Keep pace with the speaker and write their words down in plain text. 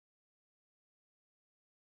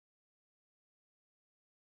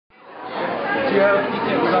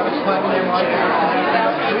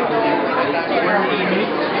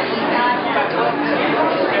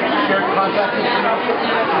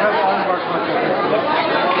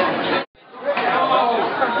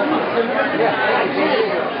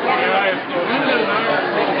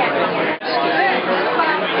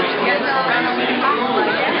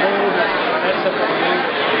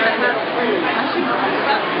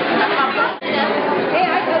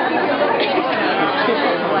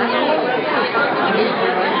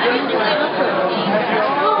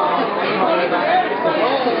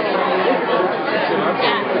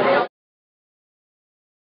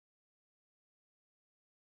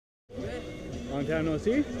Long time no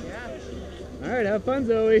see? Yeah. Alright, have fun,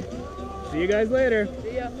 Zoe. See you guys later.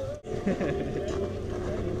 See ya.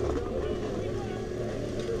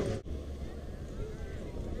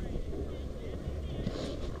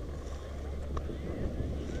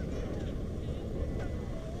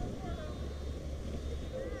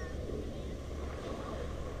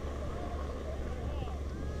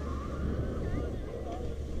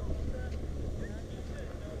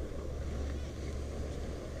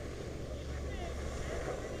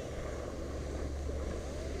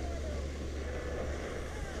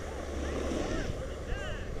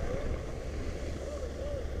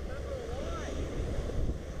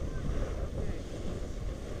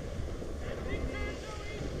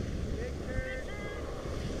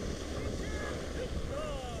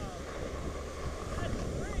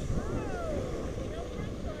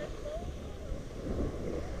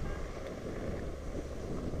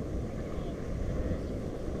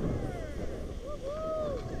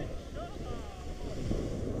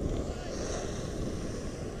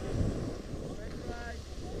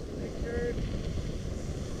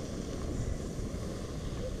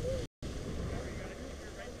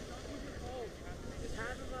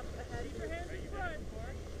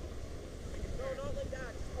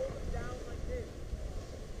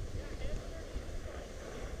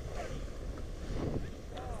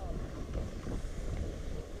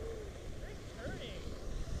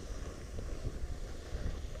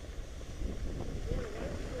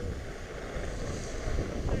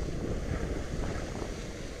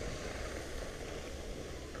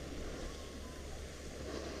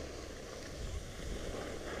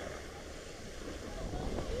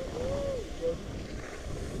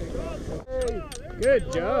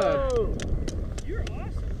 Good job. Whoa. You're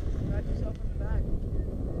awesome. Pat yourself on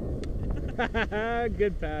the back.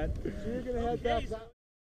 Good, Pat. So you're gonna head back.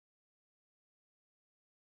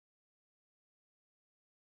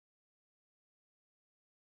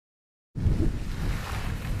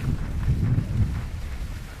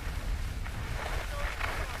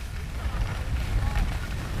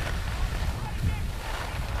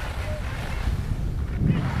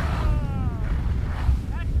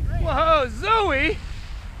 Whoa, Zoe!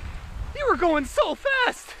 You were going so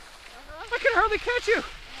fast! I could hardly catch you!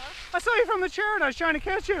 I saw you from the chair and I was trying to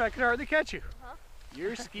catch you and I could hardly catch you.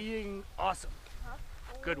 You're skiing awesome.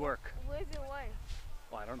 Good work. Where's your way?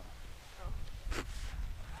 Well, I don't know.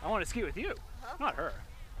 I want to ski with you, not her.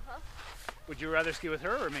 Would you rather ski with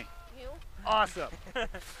her or me? You. Awesome.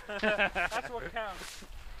 That's what counts.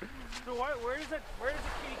 So where does the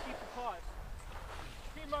kitty keep the paws?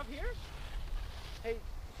 Keep them up here? Hey,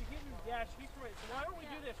 yeah, she keeps them right. So why don't we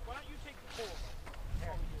do this? Why don't you take the pole?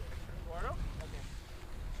 Here. Eduardo? Okay.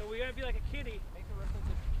 So we gotta be like a kitty. Make a reference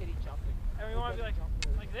of kitty jumping. And we want to be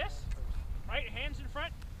like this, right? Hands in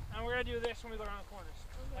front, and we're gonna do this when we go around the corners,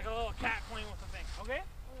 like a little cat playing with the thing. Okay?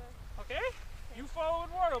 Okay. Okay? You follow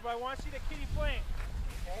Eduardo, but I want to see the kitty playing.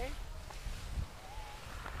 Okay?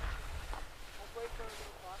 We'll wait for a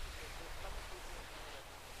little process.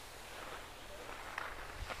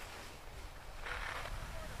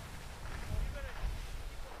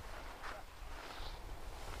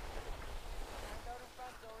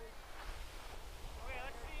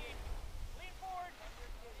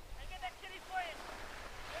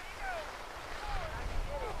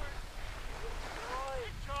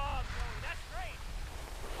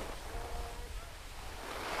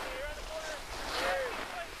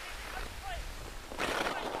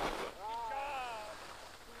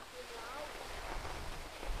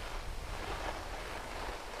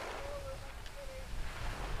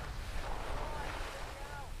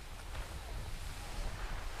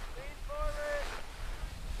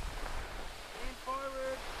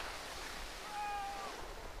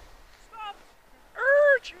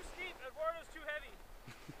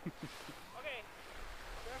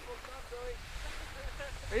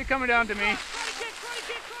 Are you coming down to me? Karate kick, karate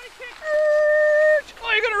kick, karate kick!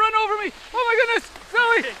 Oh, you're gonna run over me! Oh my goodness!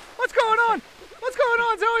 Zoe! What's going on? What's going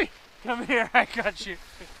on, Zoe? Come here, I got you.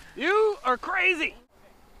 You are crazy.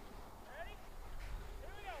 Ready?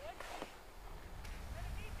 Here we go. Let's see. And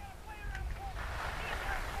the knee's gonna play around the corner. Knee's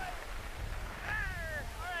gonna play.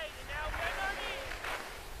 All right, and now bend our knees.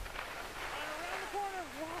 And around the corner.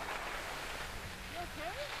 Whoa. You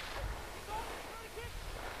okay? You going for the front kick?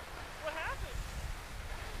 What happened?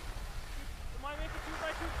 Am I making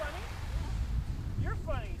 2x2 funny? You're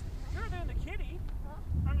funny. You're than the kitty.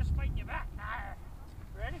 I'm just fighting you back.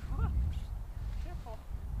 Ready? Careful.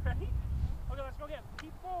 Ready? Okay, let's go again.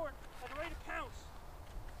 Keep forward. Like ready to pounce.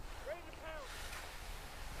 Ready to pounce.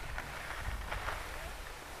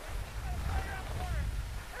 Play around the corner.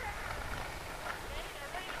 Ready? Ready to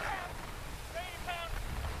pounce. Ready to pounce.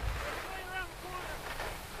 Let's play around the corner.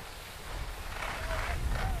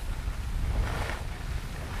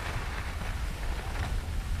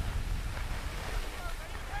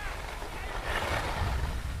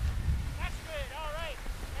 That's good. All right.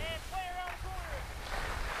 And play around the corner.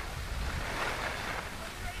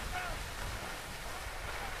 Ready to pounce.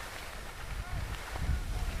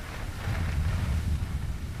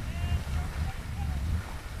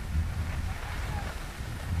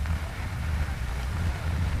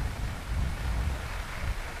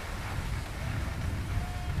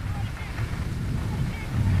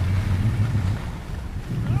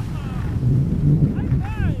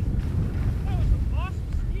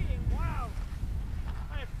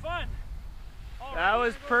 That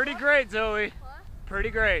was pretty great, Zoe. What? Pretty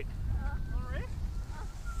great. Want to race?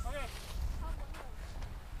 Okay.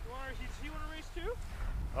 You want to race too?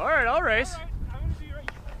 All right, I'll race. All right. I'm going to do right.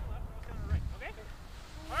 You go to the left, and I'll stand on the right. Okay?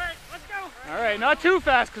 All right, let's go. All right, not too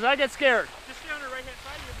fast because I get scared. Just stay on the right hand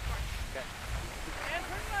side. You'll be fine. Okay. And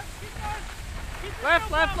turn left. Keep going. Keep the Left,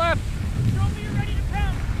 stroke left, up. left. Show me you're ready to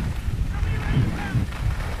pound. Show me you're ready to pound.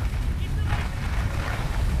 Keep the legs.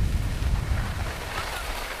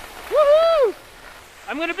 Woohoo!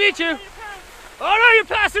 I'm gonna beat you. Ready to pound. Oh no, you're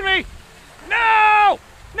passing me. No!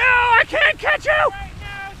 No, I can't catch you. Right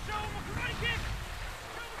now, show him a karate kick.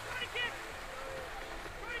 Show him a karate kick.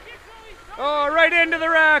 Karate kick, Zoe. Oh, right into the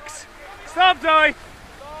racks. Stop, Zoe.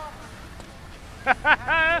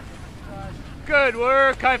 Good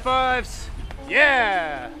work. High fives.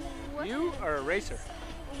 Yeah. You are a racer.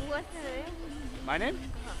 What's the name? My name?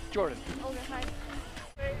 Jordan. Okay, fine.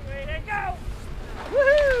 Wait, and go.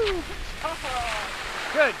 Woohoo!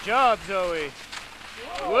 Good job, Zoe.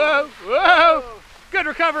 Whoa, whoa! Good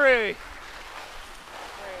recovery.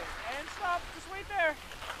 And stop. Just wait there.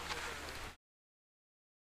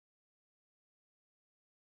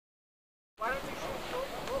 Why don't you show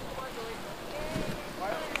Jordan? Come on, Zoe. Why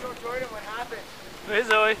don't you show Jordan what happened? Hey,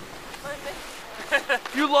 Zoe.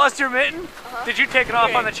 You lost your mitten? Did you take it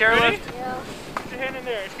off on the chairlift? Yeah. Put your hand in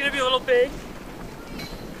there. It's gonna be a little big.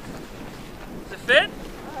 Does it fit?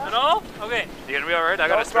 At all? Okay. You gonna be all right? I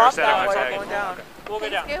got a Don't spare drop set that on my while tag. you're going down. We'll go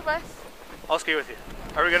down. Skip us. I'll ski with you.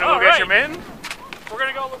 Are we gonna All go get right. your mitten? We're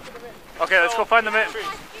gonna go look for the mitten. Okay, let's go find the mitten.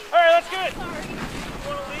 All right, that's good. You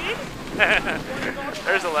wanna lead?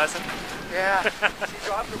 There's a lesson. Yeah. She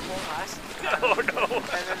dropped her pole last. Oh no.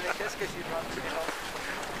 And then they kissed because she dropped her tail.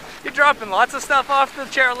 You're dropping lots of stuff off the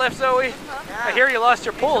chairlift, Zoe. Yeah. I hear you lost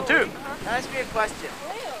your pole too. Ask me a question.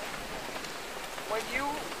 When you,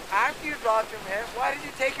 after you dropped your mitt, why did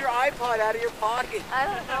you take your iPod out of your pocket? I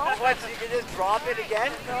don't know. What, so you could just drop it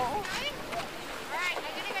again? No.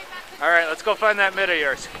 All right, let's go find that mitt of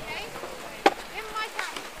yours.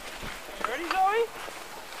 You ready, Zoe?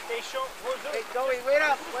 Okay, show. Where's Zoe? Hey, Zoe, wait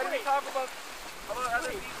up. Why don't we talk about other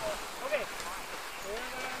Wait. people? Okay.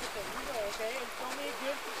 Here we go, okay? And show me a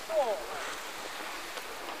good pull.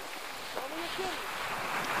 Show me a good.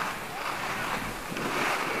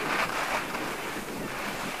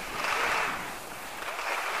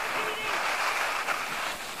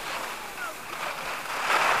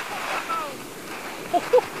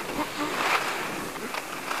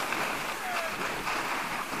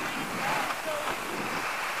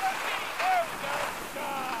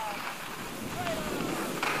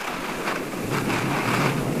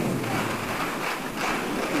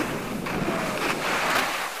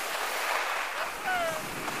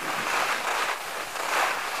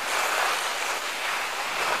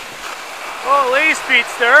 Holy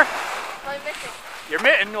speedster. My missing. Your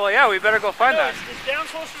mitten? Well, yeah, we better go find No, that. it's down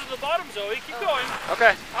closer to the bottom, Zoe. Keep going.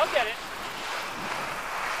 Okay. I'll get it.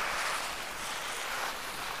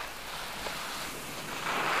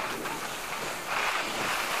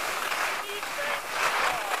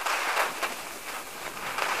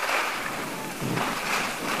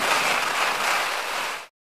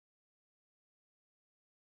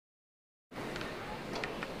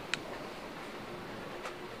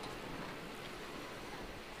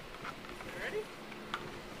 Ready?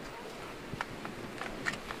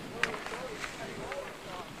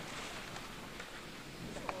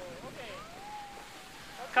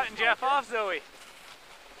 Jeff off, Zoe.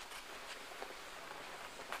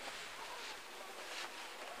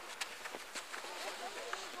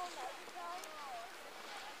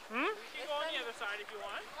 Hmm? You can go on the other side if you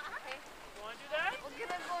want. Okay. You want to do that? We're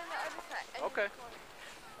gonna go on the other side. Okay.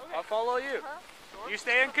 Okay. I'll follow you. Huh? You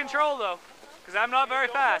stay in control though, because I'm not very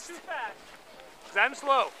Don't fast. go too fast. Because I'm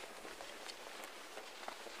slow.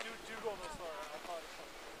 Do go a little slower. I'll follow you.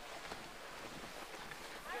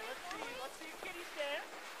 Okay, let's see kitty stand.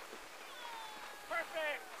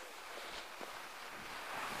 Perfect.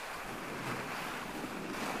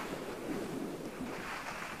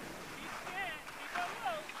 Keep stand. Keep it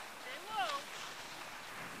low. Stay low.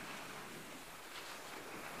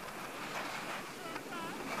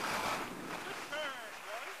 Good turn,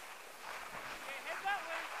 Joey. Okay, head that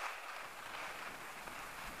way.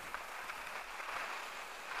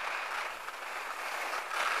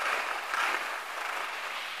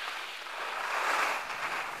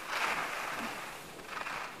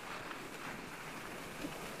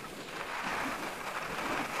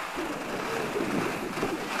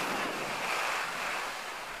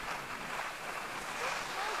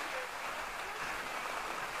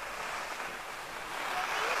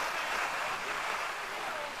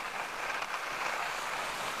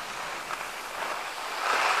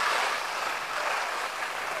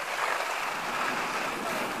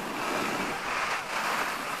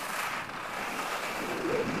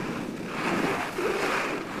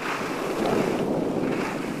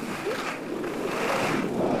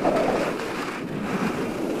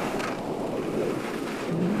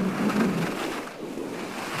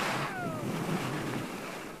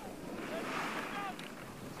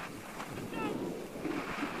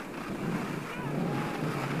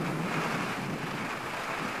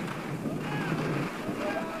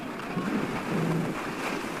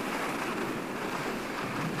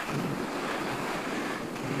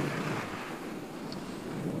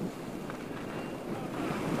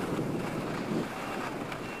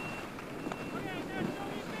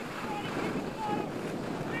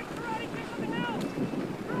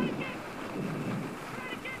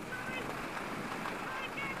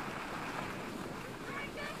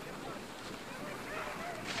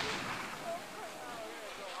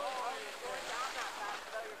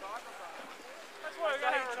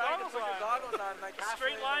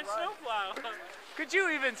 Straight line snowplow. Could you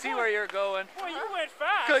even see where you're going? Boy, you went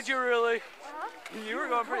fast. Could you really? You were were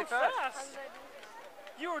going pretty going fast. fast.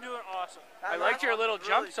 You were doing awesome. I liked your little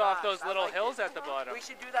jumps off those little hills at the bottom. We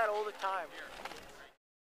should do that all the time.